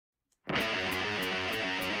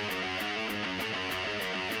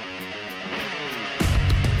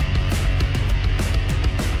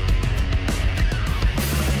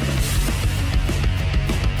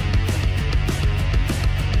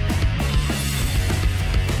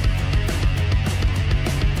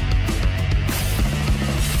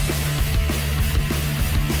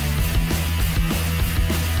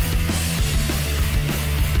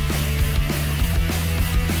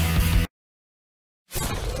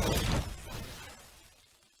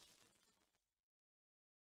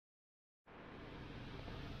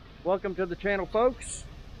Welcome to the channel, folks.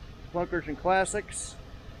 Clunkers and Classics.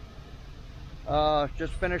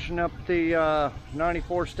 Just finishing up the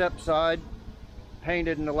 94 step side,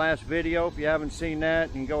 painted in the last video. If you haven't seen that,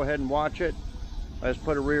 you can go ahead and watch it. I just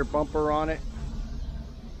put a rear bumper on it,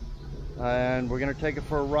 and we're going to take it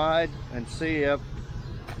for a ride and see if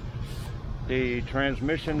the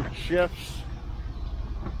transmission shifts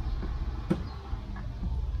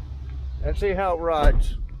and see how it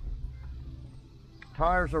rides.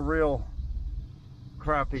 Tires are real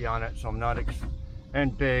crappy on it, so I'm not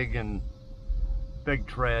and big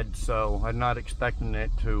tread, so I'm not expecting it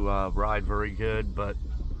to ride very good, but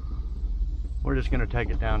we're just going to take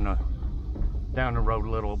it down the road a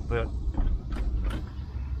little bit.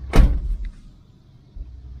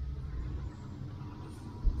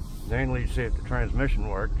 Mainly to see if the transmission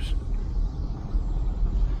works,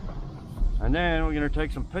 and then we're going to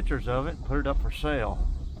take some pictures of it and put it up for sale.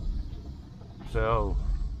 So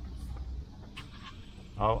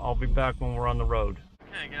I'll be back when we're on the road.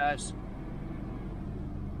 Okay guys,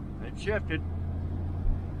 it shifted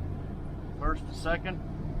first to second.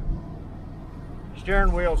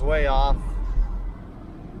 Steering wheel's way off.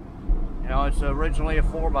 You know, it's originally a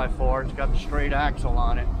 4x4. It's got the straight axle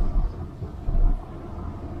on it.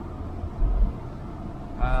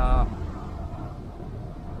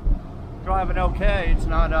 Driving okay. It's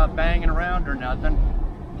not banging around or nothing.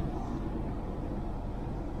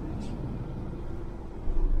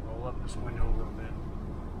 Roll up this window a little bit.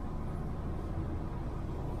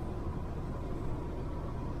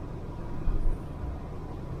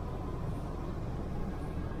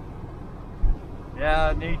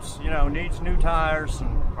 Yeah, it needs new tires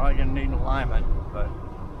and probably gonna need alignment, but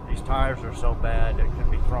these tires are so bad it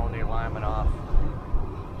could be throwing the alignment off.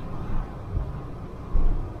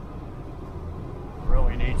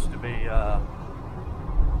 Really needs to be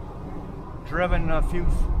driven a few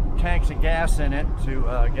tanks of gas in it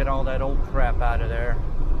to get all that old crap out of there.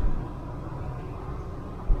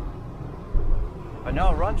 But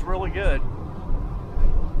no, it runs really good.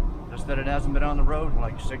 Just that it hasn't been on the road in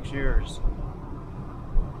like 6 years.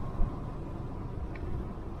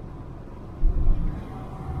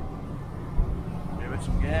 Give it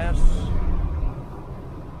some gas.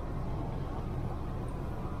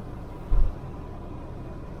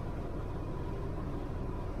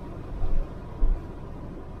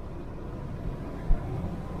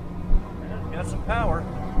 Got some power.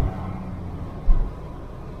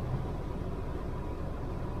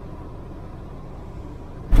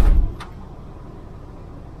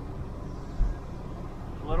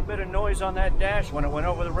 A little bit of noise on that dash when it went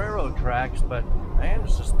over the railroad tracks, but man, the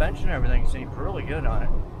suspension and everything seemed really good on it.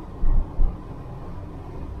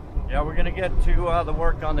 Yeah, we're gonna get to the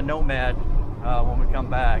work on the Nomad when we come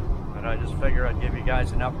back, but I just figure I'd give you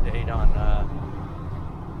guys an update on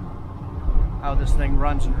how this thing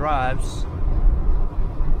runs and drives.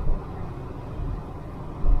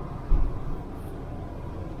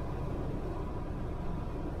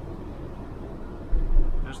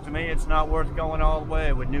 Just to me, it's not worth going all the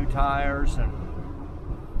way with new tires and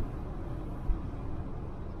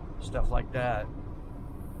stuff like that.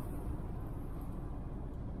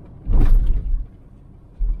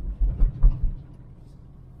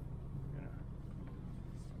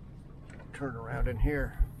 Turn around in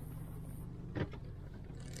here.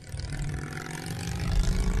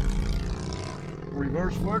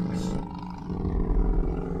 Reverse works.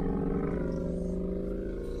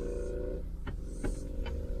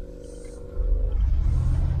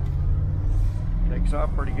 Takes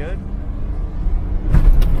off pretty good.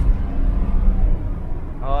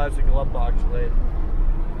 Oh, that's a glove box lid.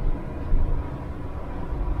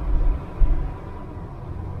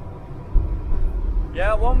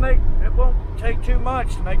 Yeah, it won't take too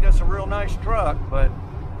much to make this a real nice truck, but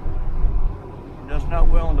I'm just not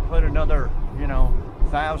willing to put another,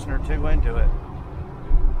 1,000 or 2 into it.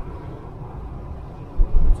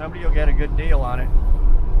 Somebody will get a good deal on it.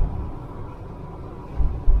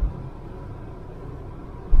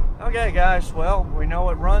 Okay guys, well, we know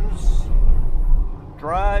it runs,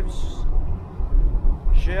 drives,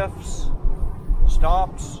 shifts,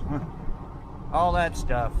 stops, all that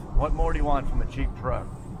stuff. What more do you want from a cheap truck?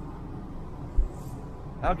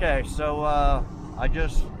 Okay, so I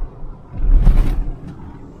just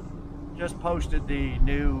posted the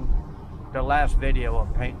last video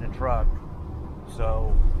of painting the truck,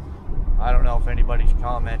 so I don't know if anybody's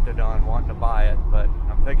commented on wanting to buy it, but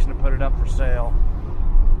I'm fixing to put it up for sale,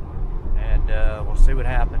 and we'll see what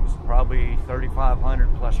happens. Probably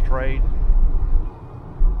 $3,500 plus trade.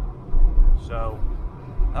 So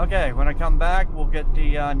okay, when I come back, we'll get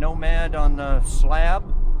the Nomad on the slab,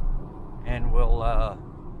 and we'll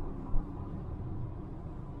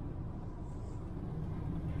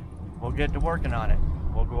we'll get to working on it.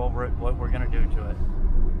 We'll go over it, what we're gonna do to it.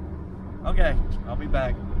 Okay, I'll be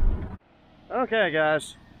back. Okay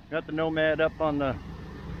guys, got the Nomad up on the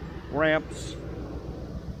ramps.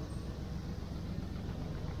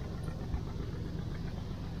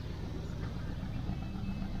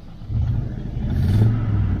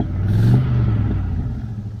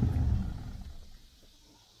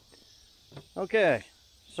 Okay,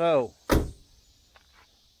 so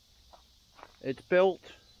it's built.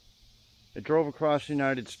 It drove across the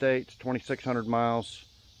United States, 2,600 miles,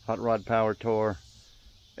 hot rod power tour.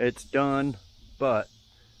 It's done, but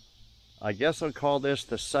I guess I'll call this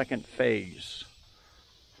the second phase.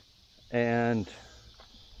 And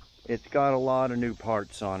it's got a lot of new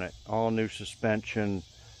parts on it. All new suspension,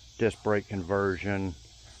 disc brake conversion,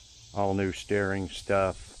 all new steering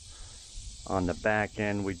stuff. On the back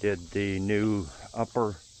end, we did the new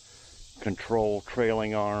upper control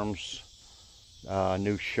trailing arms,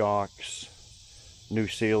 new shocks, new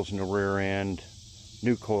seals in the rear end,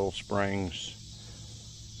 new coil springs.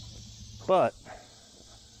 But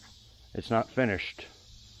it's not finished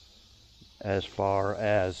as far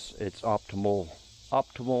as its optimal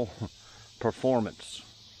performance.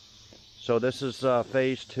 So this is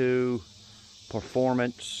phase 2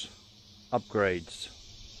 performance upgrades.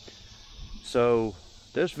 So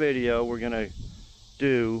this video we're gonna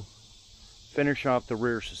finish off the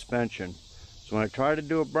rear suspension. So when I try to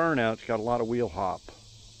do a burnout, it's got a lot of wheel hop,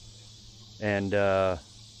 and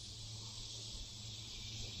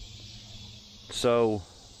so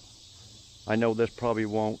I know this probably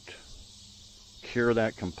won't cure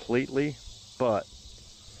that completely, but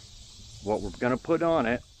what we're gonna put on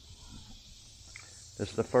it, this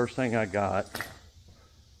is the first thing I got,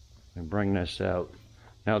 and bring this out.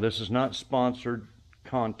 Now this is not sponsored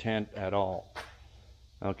content at all,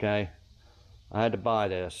 okay? I had to buy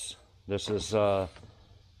this. This is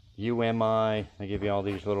UMI. They give you all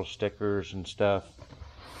these little stickers and stuff.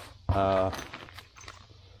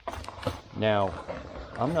 Now,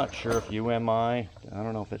 I'm not sure if UMI, I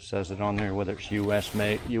don't know if it says it on there, whether it's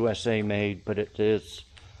USA made, but it is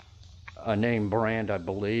a name brand, I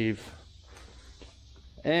believe.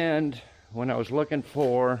 And when I was looking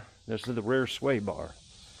for, this is the rear sway bar.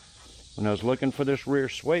 When I was looking for this rear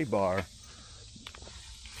sway bar,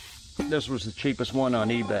 this was the cheapest one on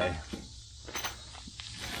eBay.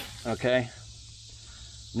 Okay,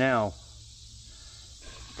 now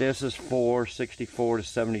this is for 64 to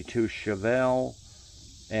 72 Chevelle,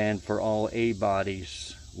 and for all A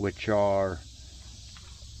bodies, which are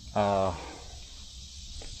my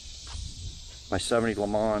 70 Le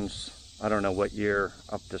Mans, I don't know what year,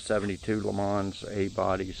 up to 72 Le Mans A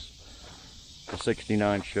bodies. The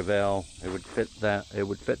 69 Chevelle, it would fit that. It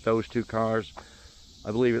would fit those two cars.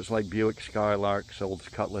 I believe it's like Buick Skylarks, old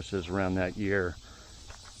Cutlasses around that year.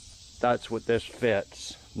 That's what this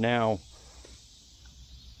fits. Now,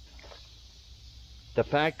 the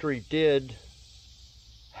factory did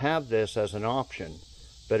have this as an option,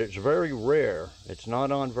 but it's very rare. It's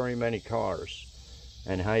not on very many cars.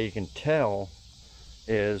 And how you can tell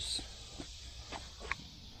is,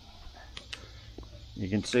 you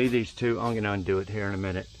can see these two, I'm going to undo it here in a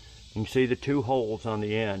minute. You can see the two holes on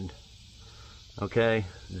the end. Okay,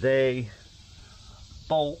 they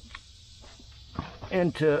bolt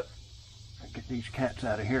into, get these cats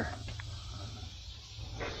out of here.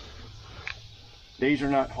 These are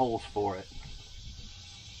not holes for it.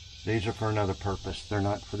 These are for another purpose. They're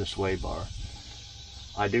not for the sway bar.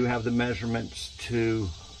 I do have the measurements to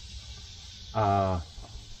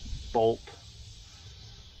bolt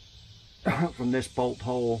from this bolt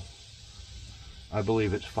hole. I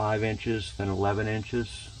believe it's 5 inches, then 11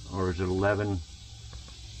 inches, or is it 11?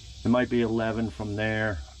 It might be 11 from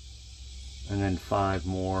there, and then 5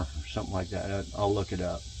 more, or something like that. I'll look it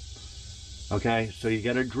up. Okay, so you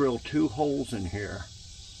got to drill 2 holes in here.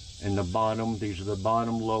 In the bottom, these are the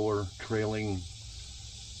bottom lower trailing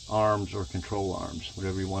arms or control arms,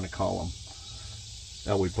 whatever you want to call them.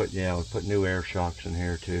 Oh, we put new air shocks in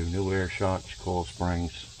here too. New air shocks, coil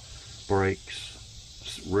springs,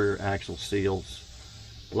 brakes, rear axle seals,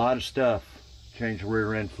 a lot of stuff. Change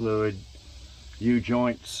rear end fluid,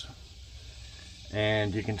 U-joints,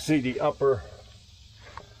 and you can see the upper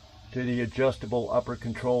to the adjustable upper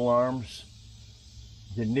control arms.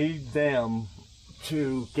 You need them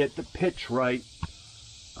to get the pitch right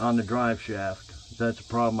on the drive shaft. That's a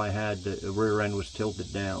problem I had. The rear end was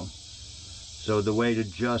tilted down. So the way to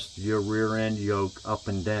adjust your rear end yoke up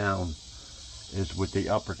and down is with the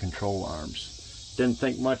upper control arms. Didn't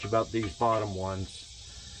think much about these bottom ones.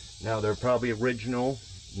 Now they're probably original,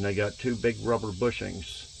 and they got 2 big rubber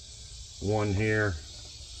bushings. One here,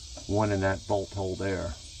 one in that bolt hole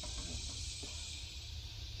there.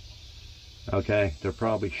 Okay, they're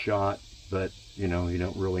probably shot, but you know, you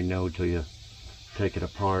don't really know till you take it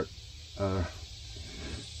apart.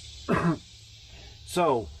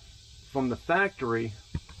 So from the factory,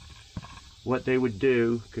 what they would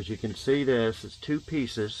do, because you can see this, it's two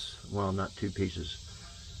pieces. Well, not two pieces.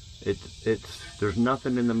 There's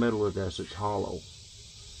nothing in the middle of this. It's hollow.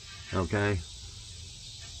 Okay.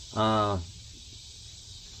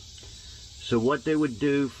 So what they would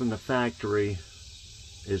do from the factory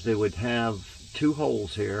is they would have two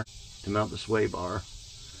holes here to mount the sway bar,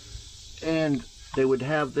 and they would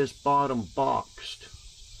have this bottom boxed.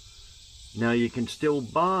 Now you can still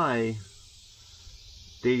buy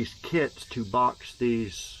these kits to box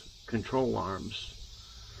these control arms,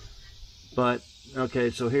 but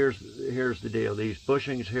okay, so here's the deal. These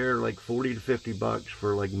bushings here are like 40 to 50 bucks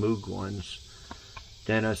for like Moog ones,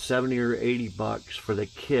 then a 70 or 80 bucks for the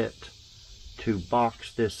kit to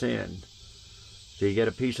box this in. So you get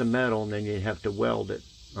a piece of metal and then you have to weld it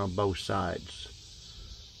on both sides.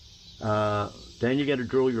 Then you got to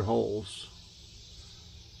drill your holes.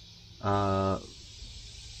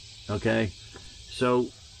 Okay, so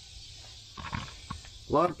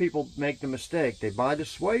a lot of people make the mistake. They buy the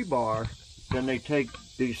sway bar, then they take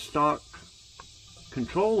these stock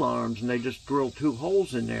control arms and they just drill two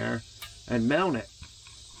holes in there and mount it.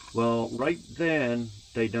 Well, right then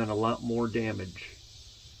they done a lot more damage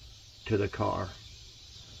to the car.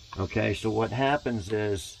 Okay, so what happens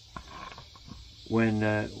is when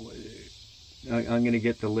I'm going to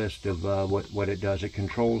get the list of what it does. It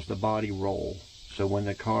controls the body roll. So when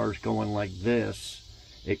the car's going like this,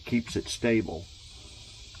 it keeps it stable,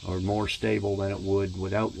 or more stable than it would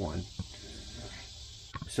without one.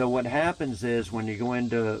 So what happens is when you go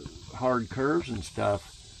into hard curves and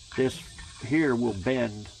stuff, this here will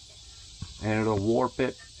bend and it'll warp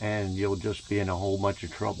it, and you'll just be in a whole bunch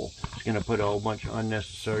of trouble. It's going to put a whole bunch of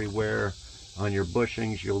unnecessary wear on your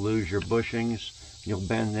bushings. You'll lose your bushings. You'll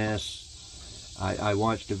bend this. I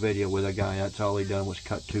watched a video with a guy, that's all he done was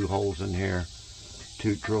cut two holes in here,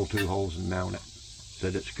 drill two holes and mount it.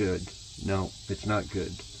 Said it's good. No, it's not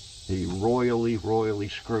good. He royally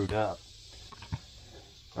screwed up.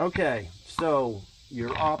 Okay, so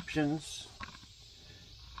your options,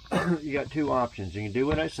 you got two options. You can do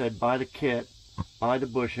what I said, buy the kit, buy the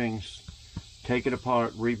bushings, take it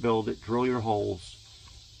apart, rebuild it, drill your holes,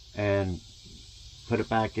 and put it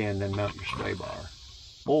back in, then mount your sway bar.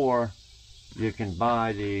 Or you can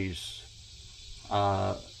buy these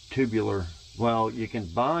tubular, well, you can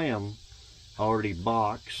buy them already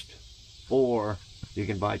boxed, or you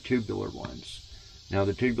can buy tubular ones. Now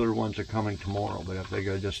the tubular ones are coming tomorrow, but I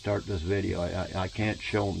figure I'd just start this video. I can't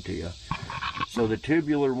show them to you. So the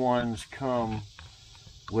tubular ones come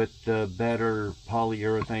with the better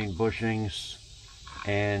polyurethane bushings,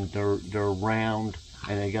 and they're round,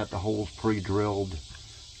 and they got the holes pre-drilled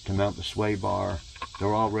to mount the sway bar.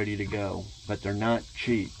 They're all ready to go, but they're not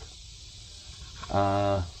cheap.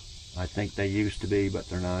 I think they used to be, but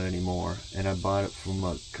they're not anymore. And I bought it from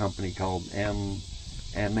a company called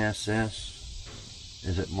MSS.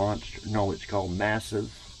 Is it Monster? No, it's called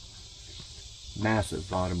Massive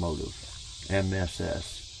Automotive.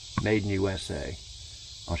 MSS. Made in USA.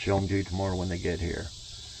 I'll show them to you tomorrow when they get here.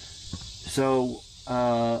 So,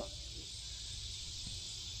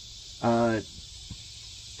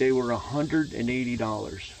 they were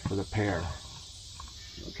 $180 for the pair.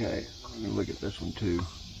 Okay, let me look at this one too.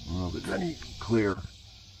 I don't know if it's any clear.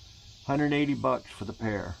 180 bucks for the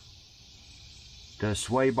pair. The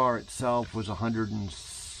sway bar itself was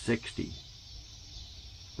 160.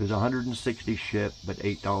 It was 160 shipped, but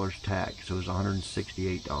 $8 tax, so it was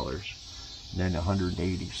 $168. And then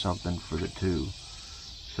 180 something for the two.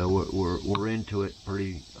 So we're into it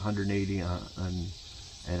pretty. 180 and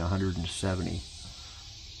 170.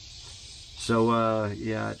 So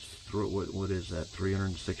yeah, it's what is that?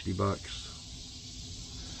 360 bucks.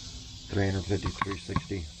 350,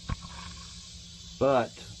 360.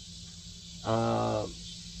 But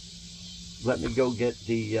let me go get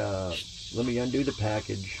the let me undo the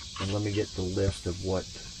package and let me get the list of what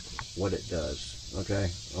it does. Okay,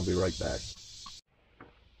 I'll be right back.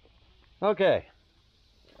 Okay,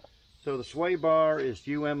 so the sway bar is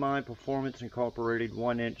UMI Performance Incorporated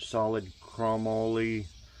 1-inch solid chromoly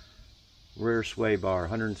rear sway bar,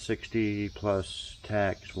 160 plus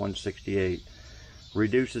tax, 168.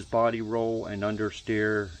 Reduces body roll and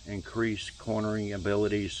understeer, increase cornering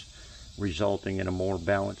abilities, resulting in a more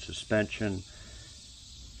balanced suspension.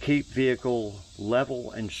 Keep vehicle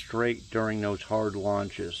level and straight during those hard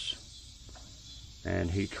launches.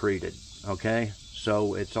 And heat treated. Okay,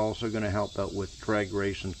 so it's also going to help out with drag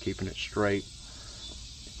racing, keeping it straight.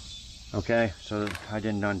 Okay, so I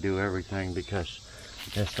didn't undo everything because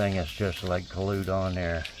this thing is just like glued on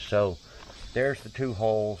there. So there's the 2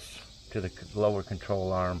 holes to the lower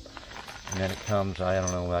control arm, and then it comes, I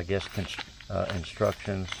don't know, I guess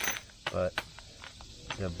instructions, but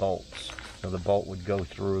the bolts. So the bolt would go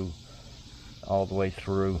through, all the way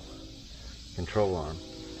through control arm.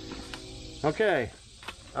 Okay,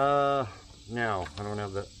 now I don't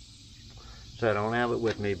have I don't have it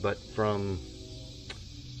with me, but from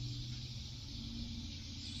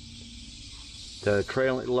the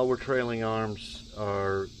lower trailing arms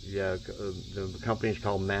are, the company's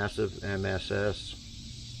called Massive, MSS.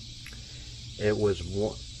 It was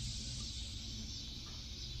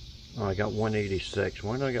I got 186.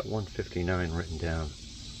 Why did I got 159 written down?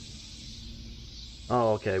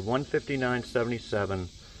 Oh, okay, 159.77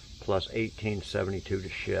 plus 18.72 to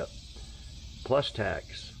ship, plus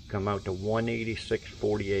tax, come out to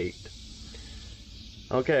 186.48.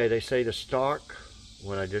 Okay, they say the stock,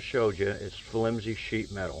 what I just showed you, is flimsy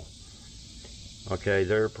sheet metal. Okay,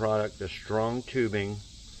 their product is strong tubing.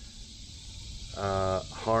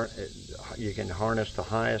 You can harness the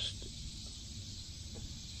highest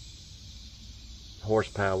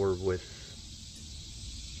horsepower with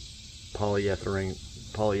polyethylene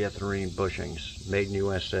bushings, made in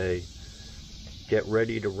USA. Get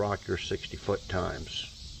ready to rock your 60-foot times.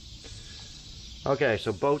 Okay,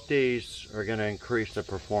 so both these are going to increase the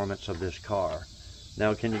performance of this car.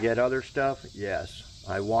 Now, can you get other stuff? Yes.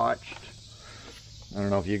 I don't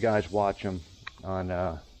know if you guys watch them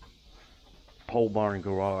on Pole Barn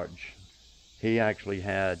Garage. He actually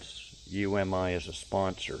had UMI as a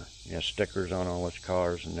sponsor. He has stickers on all his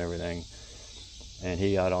cars and everything. And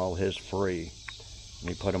he got all his free. And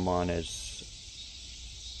he put them on his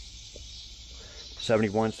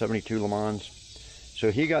 71, 72 Le Mans.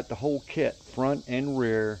 So he got the whole kit, front and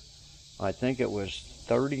rear. I think it was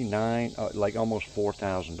 $39, like almost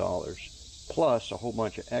 $4,000, plus a whole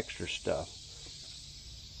bunch of extra stuff.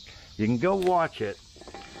 You can go watch it,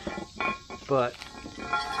 but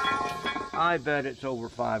I bet it's over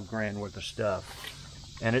 $5 grand worth of stuff.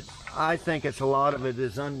 And I think a lot of it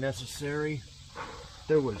is unnecessary.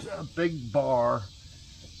 There was a big bar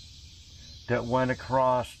that went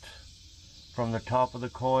across from the top of the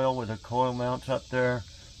coil, where the coil mounts up there,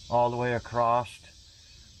 all the way across.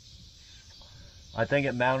 I think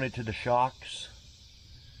it mounted to the shocks,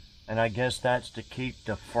 and I guess that's to keep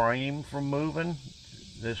the frame from moving.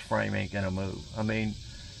 This frame ain't gonna move. I mean,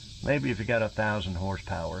 maybe if you got 1,000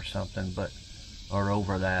 horsepower or something, or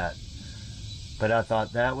over that. But I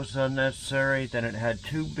thought that was unnecessary. Then it had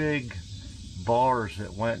 2 big bars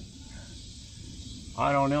that went,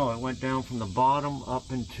 I don't know, it went down from the bottom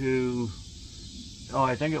up into,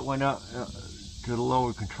 I think it went up to the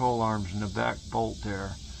lower control arms and the back bolt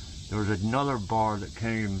there. There was another bar that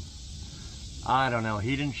came, I don't know,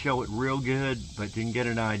 he didn't show it real good, but you can get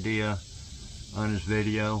an idea on his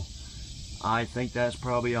video. I think that's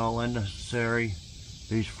probably all unnecessary.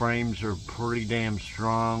 These frames are pretty damn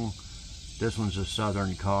strong. This one's a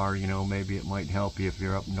southern car, you know, maybe it might help you if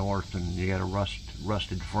you're up north and you got a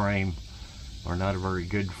rusted frame, or not a very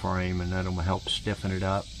good frame, and that'll help stiffen it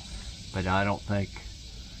up. But I don't think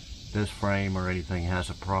this frame or anything has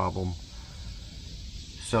a problem.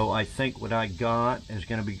 So I think what I got is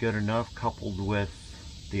going to be good enough, coupled with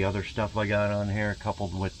the other stuff I got on here,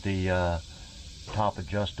 coupled with the top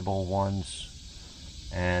adjustable ones,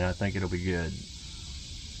 and I think it'll be good.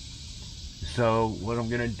 So what I'm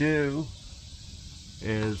going to do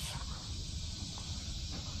is,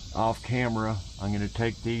 off camera, I'm going to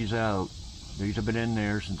take these out. These have been in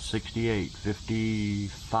there since '68,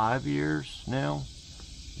 55 years now,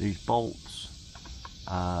 these bolts.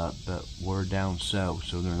 But we're down south,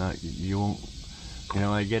 so they're not, you won't, you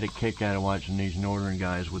know, I get a kick out of watching these northern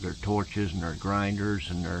guys with their torches and their grinders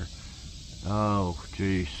and their, oh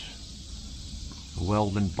geez,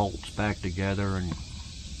 welding bolts back together and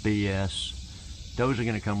BS. Those are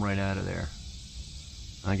going to come right out of there.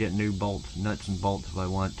 I get new bolts, nuts and bolts if I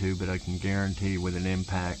want to, but I can guarantee with an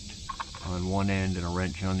impact on one end and a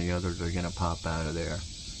wrench on the other, they're going to pop out of there.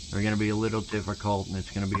 They're going to be a little difficult, and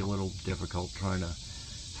it's going to be a little difficult trying to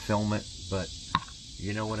film it, but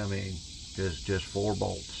you know what I mean. Just 4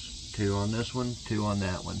 bolts, 2 on this one, 2 on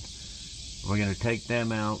that one. We're going to take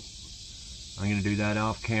them out. I'm going to do that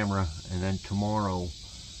off camera, and then tomorrow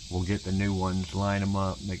we'll get the new ones, line them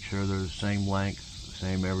up, make sure they're the same length,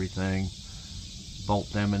 same everything,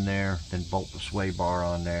 bolt them in there, then bolt the sway bar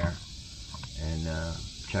on there, and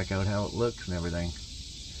check out how it looks and everything.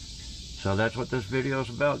 So that's what this video is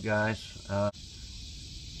about, guys.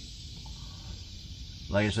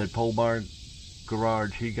 Like I said, Pole Barn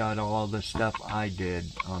garage, he got all the stuff I did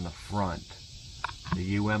on the front. The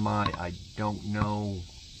UMI, I don't know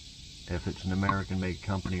if it's an American-made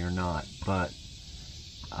company or not, but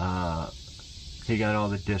he got all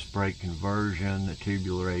the disc brake conversion, the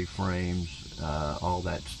tubular A-frames, all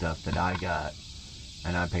that stuff that I got,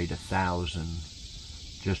 and I paid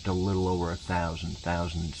 $1,000, just a little over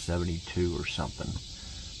 $1,072 or something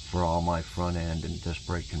for all my front end and disc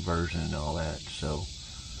brake conversion and all that. So,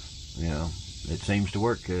 you know, it seems to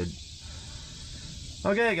work good.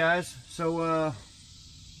 Okay, guys, so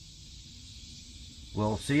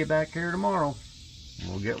we'll see you back here tomorrow.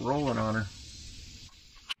 We'll get rolling on her.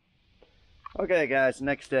 Okay, guys,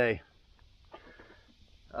 next day.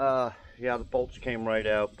 Yeah, the bolts came right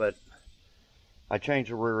out, but I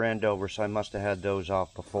changed the rear end over, so I must have had those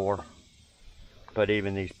off before. But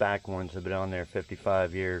even these back ones have been on there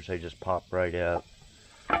 55 years. They just pop right out.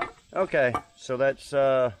 Okay, so that's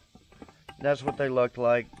what they look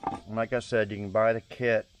like. Like I said, you can buy the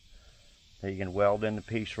kit that you can weld in the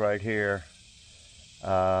piece right here.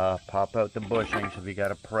 Pop out the bushings if you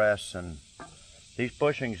got a press, and these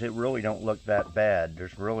bushings, it really don't look that bad.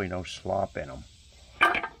 There's really no slop in them.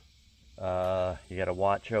 You got to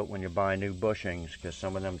watch out when you buy new bushings, because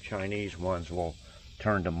some of them Chinese ones will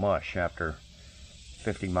turn to mush after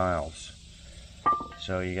 50 miles.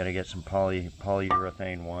 So you got to get some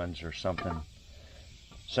polyurethane ones or something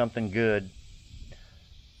good.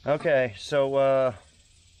 Okay, so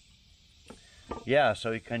yeah,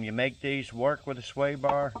 so can you make these work with a sway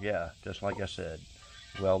bar? Yeah, just like I said,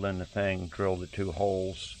 weld in the thing, drill the 2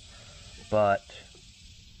 holes, but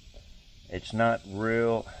it's not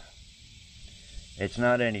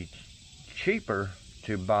any cheaper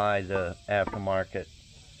to buy the aftermarket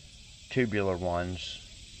tubular ones.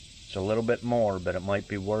 It's a little bit more, but it might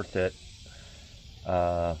be worth it.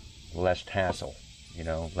 Less hassle, you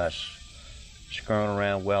know, less screwing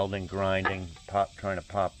around, welding, grinding, trying to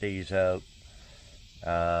pop these out.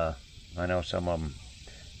 I know some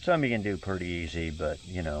you can do pretty easy, but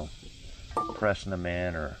you know, pressing them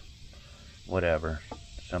in or whatever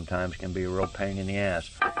sometimes can be a real pain in the ass.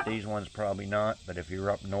 These ones probably not, but if you're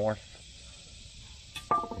up north,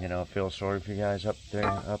 you know, I feel sorry for you guys up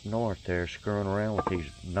north there screwing around with these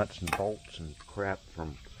nuts and bolts and crap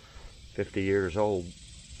from 50 years old.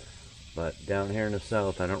 But down here in the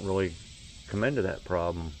south, I don't really come into that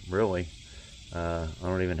problem, really. I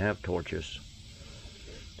don't even have torches.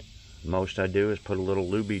 Most I do is put a little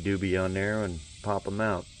looby doobie on there and pop them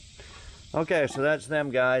out. Okay, so that's them,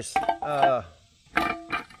 guys.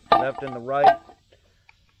 Left and the right.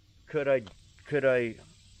 Could I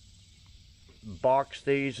box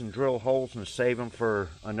these and drill holes and save them for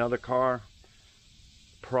another car?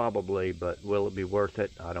 Probably, but will it be worth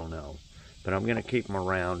it? I don't know. But I'm gonna keep them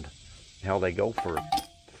around. Hell, they go for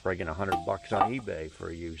friggin' $100 on eBay for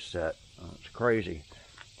a used set. It's crazy.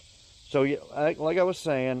 So, yeah, like I was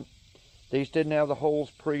saying, these didn't have the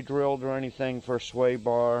holes pre-drilled or anything for a sway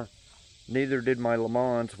bar. Neither did my Le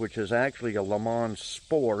Mans, which is actually a Le Mans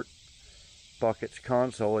Sport buckets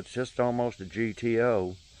console. It's just almost a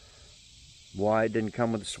GTO. Why it didn't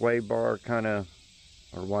come with a sway bar, or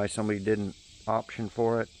why somebody didn't option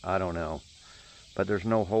for it, I don't know. But there's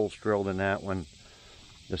no holes drilled in that one.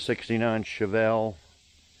 The 69 Chevelle,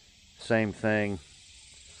 same thing.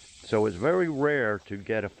 So it's very rare to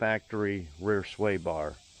get a factory rear sway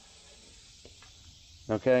bar.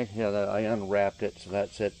 Okay, yeah, I unwrapped it, so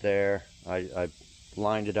that's it there. I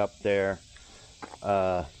lined it up there.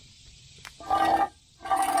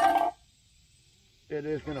 It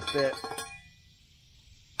is going to fit.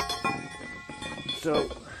 So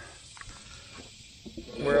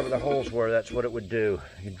wherever the holes were, that's what it would do.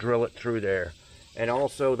 You drill it through there. And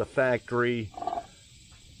also the factory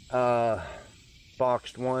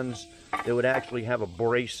boxed ones, they would actually have a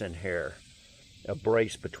brace in here. A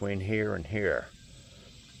brace between here and here.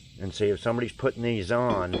 And see, if somebody's putting these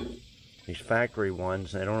on, these factory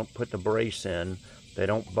ones, they don't put the brace in, they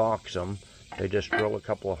don't box them, they just drill a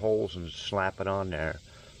couple of holes and slap it on there.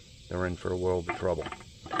 They're in for a world of trouble.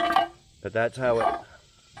 But that's how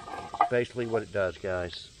basically what it does,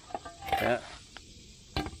 guys. That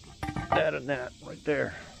and that right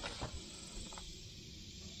there.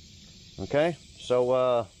 Okay,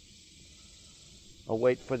 so I'll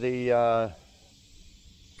wait for the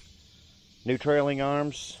new trailing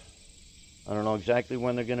arms. I don't know exactly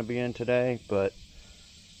when they're going to be in today, but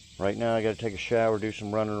right now I got to take a shower, do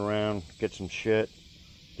some running around, get some shit,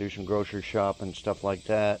 do some grocery shopping, stuff like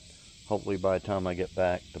that. Hopefully by the time I get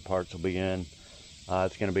back, the parts will be in.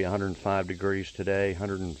 It's going to be 105 degrees today,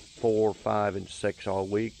 104, 5, and 6 all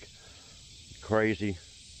week. Crazy.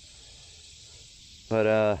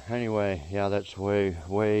 But anyway, yeah, that's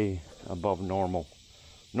way above normal.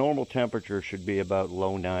 Normal temperature should be about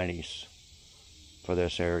low 90s for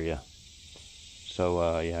this area.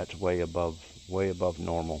 So yeah, it's way above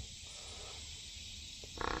normal.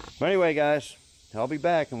 But anyway, guys, I'll be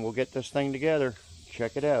back and we'll get this thing together.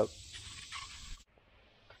 Check it out.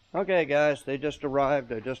 Okay, guys, they just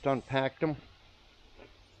arrived. I just unpacked them.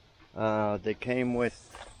 They came with,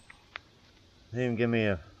 they even give me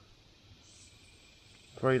a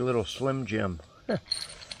pretty little Slim Jim.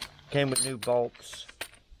 Came with new bolts,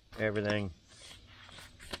 everything,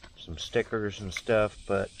 some stickers and stuff.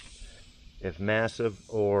 But if Massive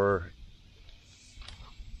or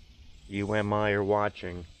UMI are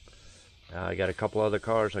watching, I got a couple other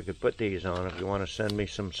cars I could put these on. If you want to send me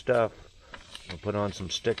some stuff, I'll put on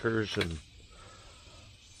some stickers. And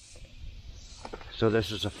so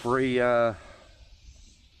this is a free ad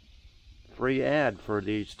for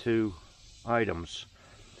these two items.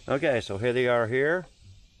 Okay, so here they are here.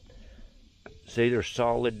 See, they're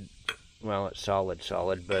solid. Well, it's solid,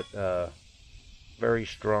 but very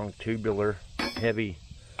strong tubular, heavy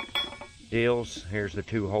deals. Here's the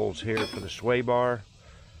two holes here for the sway bar.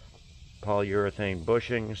 Polyurethane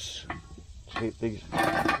bushings. See if these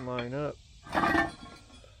line up.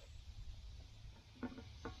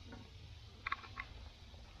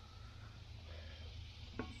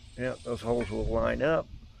 Yep, those holes will line up.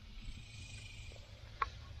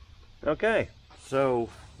 Okay, so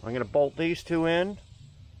I'm going to bolt these two in,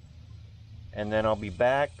 and then I'll be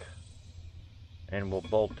back and we'll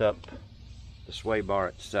bolt up the sway bar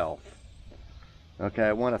itself. Okay,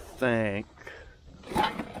 I want to thank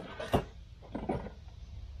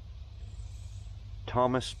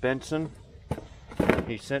Thomas Benson.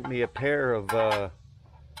 He sent me a pair of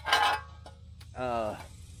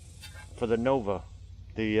for the Nova,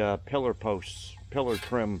 the pillar posts, pillar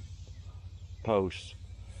trim posts.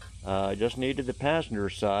 I just needed the passenger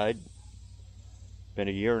side. Been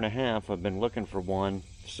a year and a half I've been looking for one.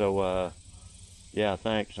 So yeah,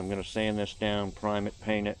 thanks. I'm going to sand this down, prime it,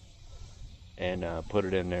 paint it, and put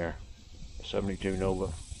it in there. 72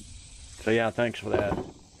 Nova. So yeah, thanks for that.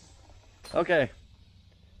 Okay,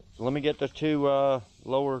 so let me get the two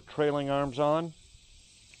lower trailing arms on,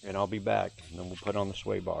 and I'll be back, and then we'll put on the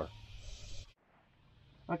sway bar.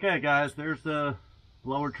 Okay guys, there's the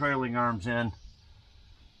lower trailing arms in.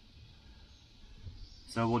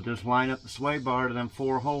 So we'll just line up the sway bar to them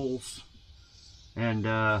 4 holes and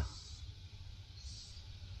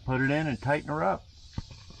put it in and tighten her up.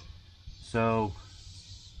 So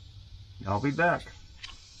I'll be back.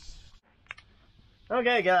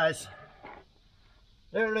 Okay guys,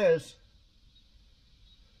 there it is.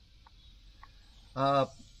 Not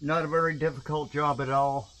a very difficult job at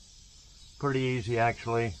all. Pretty easy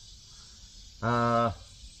actually.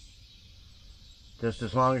 Just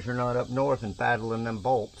as long as you're not up north and battling them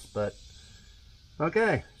bolts. But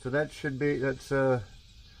okay, so that's a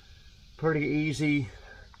pretty easy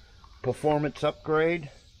performance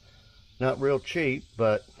upgrade. Not real cheap,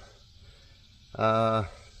 but that's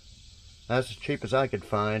as cheap as I could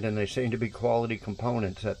find, and they seem to be quality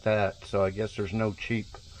components at that. So I guess there's no cheap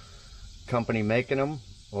company making them,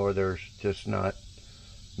 or there's just not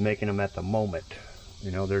making them at the moment.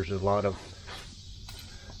 You know, there's a lot of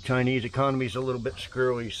Chinese economy's a little bit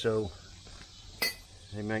screwy, so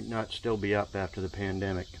they might not still be up after the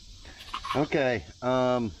pandemic. Okay,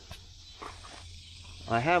 I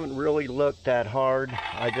haven't really looked that hard.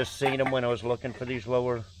 I just seen them when I was looking for these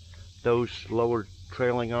lower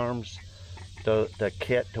trailing arms, the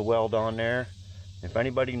kit to weld on there. If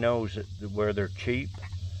anybody knows where they're cheap,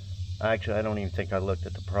 actually I don't even think I looked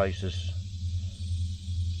at the prices.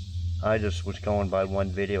 I just was going by one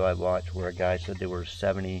video I watched where a guy said they were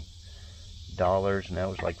 $70, and that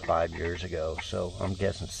was like 5 years ago. So I'm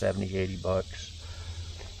guessing 70, 80 bucks.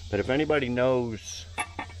 But if anybody knows,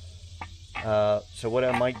 so what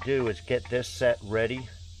I might do is get this set ready,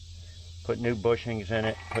 put new bushings in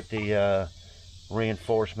it, put the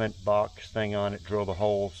reinforcement box thing on it, drill the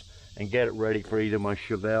holes, and get it ready for either my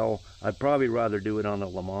Chevelle. I'd probably rather do it on the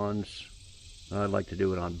Le Mans. I'd like to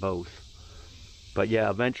do it on both. But yeah,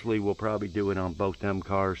 eventually we'll probably do it on both them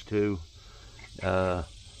cars too. Like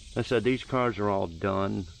I said, these cars are all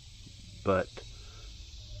done, but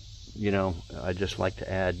you know, I just like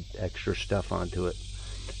to add extra stuff onto it.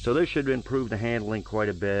 So this should improve the handling quite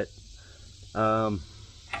a bit.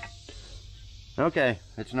 Okay,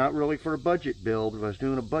 it's not really for a budget build. If I was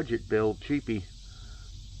doing a budget build, cheapy,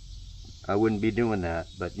 I wouldn't be doing that,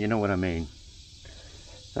 but you know what I mean.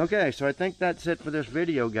 Okay, so I think that's it for this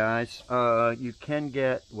video, guys. You can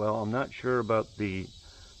get, well, I'm not sure about the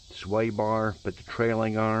sway bar, but the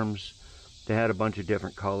trailing arms, they had a bunch of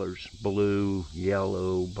different colors, blue,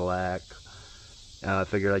 yellow, black. I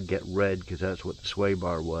figured I'd get red because that's what the sway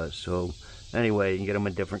bar was. So anyway, you can get them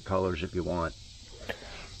in different colors if you want.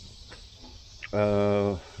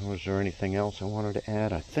 Was there anything else I wanted to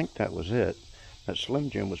add? I think that was it. That Slim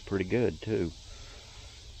Jim was pretty good too.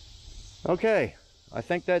 Okay, I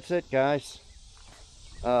think that's it, guys.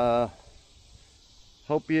 Hope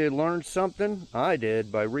you learned something. I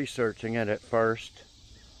did by researching it at first.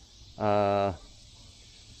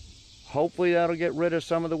 Hopefully that'll get rid of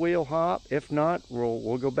some of the wheel hop. If not,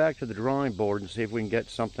 we'll go back to the drawing board and see if we can get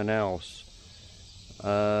something else.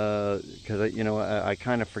 Because you know, I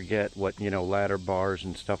kind of forget what, you know, ladder bars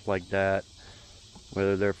and stuff like that,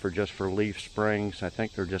 whether they're just for leaf springs. I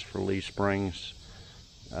think they're just for leaf springs.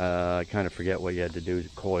 I kind of forget what you had to do to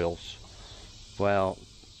coils. Well,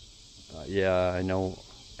 yeah, I know.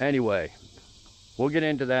 Anyway, we'll get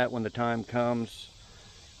into that when the time comes.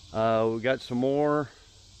 We got some more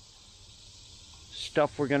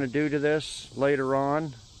stuff we're going to do to this later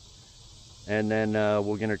on, and then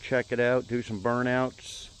we're going to check it out, do some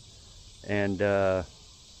burnouts, and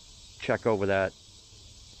check over that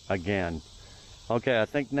again. Okay, I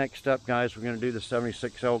think next up, guys, we're going to do the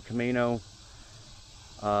 76 El Camino,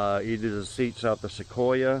 either the seats out the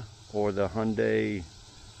Sequoia or the Hyundai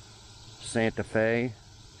Santa Fe,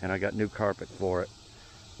 and I got new carpet for it.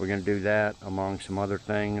 We're going to do that among some other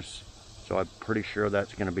things, so I'm pretty sure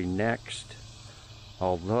that's going to be next.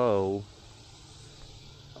 Although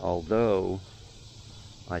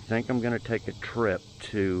I think I'm going to take a trip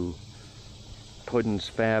to Puddin's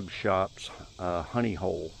Fab Shop's Honey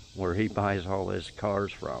Hole, where he buys all his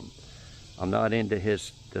cars from. I'm not into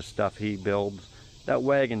the stuff he builds. That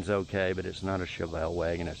wagon's okay, but it's not a Chevelle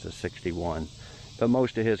wagon, it's a 61. But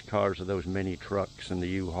most of his cars are those mini trucks and the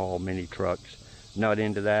U-Haul mini trucks. Not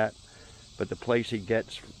into that. But the place he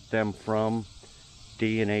gets them from,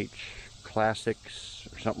 D&H Classics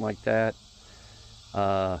or something like that,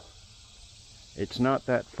 it's not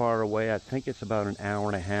that far away. I think it's about an hour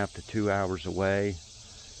and a half to 2 hours away.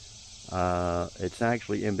 It's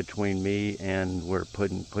actually in between me and where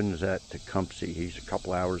Puddin's at, Tecumseh. He's a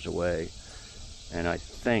couple hours away. And I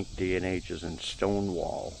think D&H is in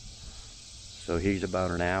Stonewall. So he's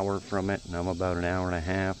about an hour from it, and I'm about an hour and a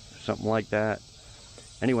half, something like that.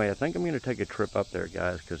 Anyway, I think I'm going to take a trip up there,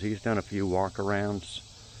 guys, because he's done a few walk-arounds,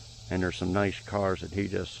 and there's some nice cars that he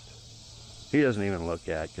doesn't even look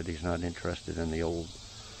at because he's not interested in the old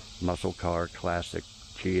muscle car, classic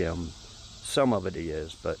GM. Some of it he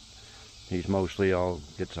is, but he's mostly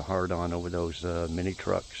gets a hard-on over those mini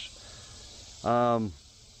trucks.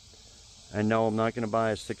 And no, I'm not going to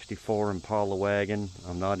buy a 64 Impala wagon.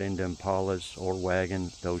 I'm not into Impalas or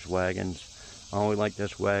those wagons. I only like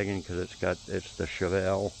this wagon because it's the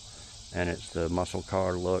Chevelle and it's the muscle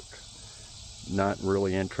car look. Not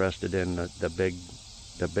really interested in the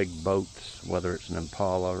big boats, whether it's an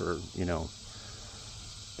Impala or, you know,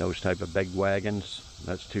 those type of big wagons.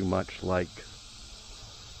 That's too much like,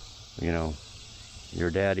 you know, your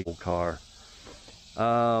daddy's car.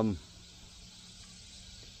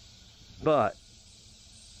 But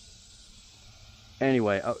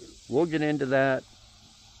anyway, we'll get into that.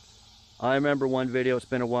 I remember one video, it's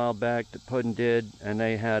been a while back, that Puddin did, and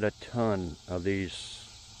they had a ton of these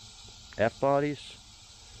F-bodies.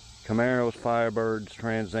 Camaros, Firebirds,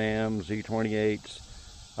 Trans Ams, Z28s.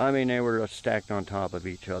 I mean, they were stacked on top of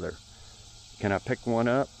each other. Can I pick one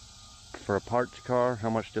up for a parts car?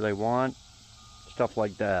 How much do they want? Stuff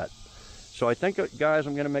like that. So I think, guys,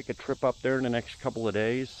 I'm going to make a trip up there in the next couple of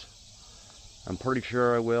days. I'm pretty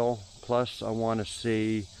sure I will. Plus, I want to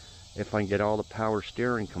see if I can get all the power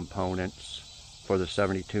steering components for the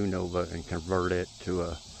 72 Nova and convert it to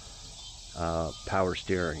a power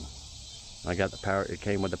steering. I got the power. It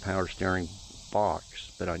came with the power steering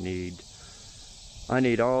box, but I need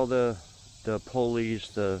all the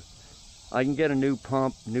pulleys. I can get a new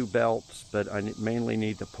pump, new belts, but I mainly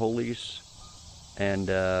need the pulleys and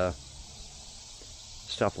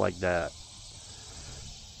stuff like that.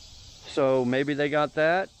 So maybe they got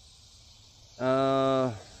that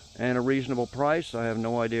and a reasonable price. I have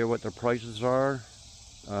no idea what their prices are.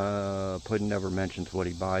 Puddin never mentions what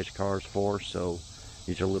he buys cars for, so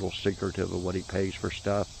he's a little secretive of what he pays for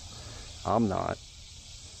stuff. I'm not,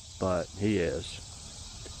 but he is.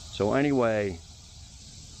 So anyway,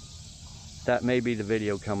 that may be the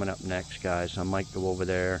video coming up next, guys. I might go over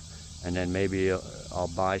there and then maybe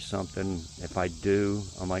I'll buy something. If I do,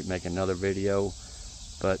 I might make another video,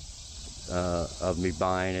 but of me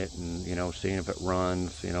buying it and, you know, seeing if it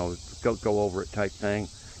runs, you know, go over it type thing.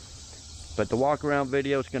 But the walk around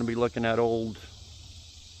video is going to be looking at old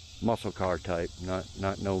muscle car type,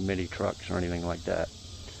 not no mini trucks or anything like that.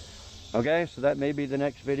 Okay, so that may be the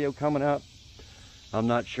next video coming up. I'm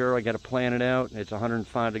not sure. I got to plan it out. It's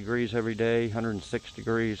 105 degrees every day, 106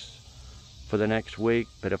 degrees for the next week.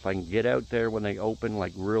 But if I can get out there when they open,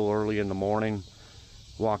 like real early in the morning,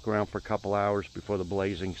 walk around for a couple hours before the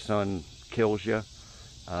blazing sun kills you,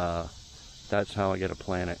 that's how I got to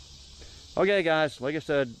plan it. Okay, guys, like I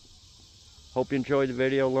said, hope you enjoyed the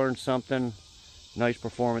video, learned something. Nice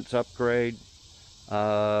performance upgrade.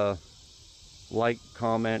 Like,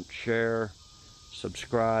 comment, share,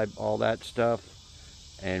 subscribe, all that stuff.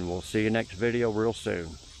 And we'll see you next video real soon.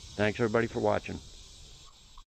 Thanks everybody for watching.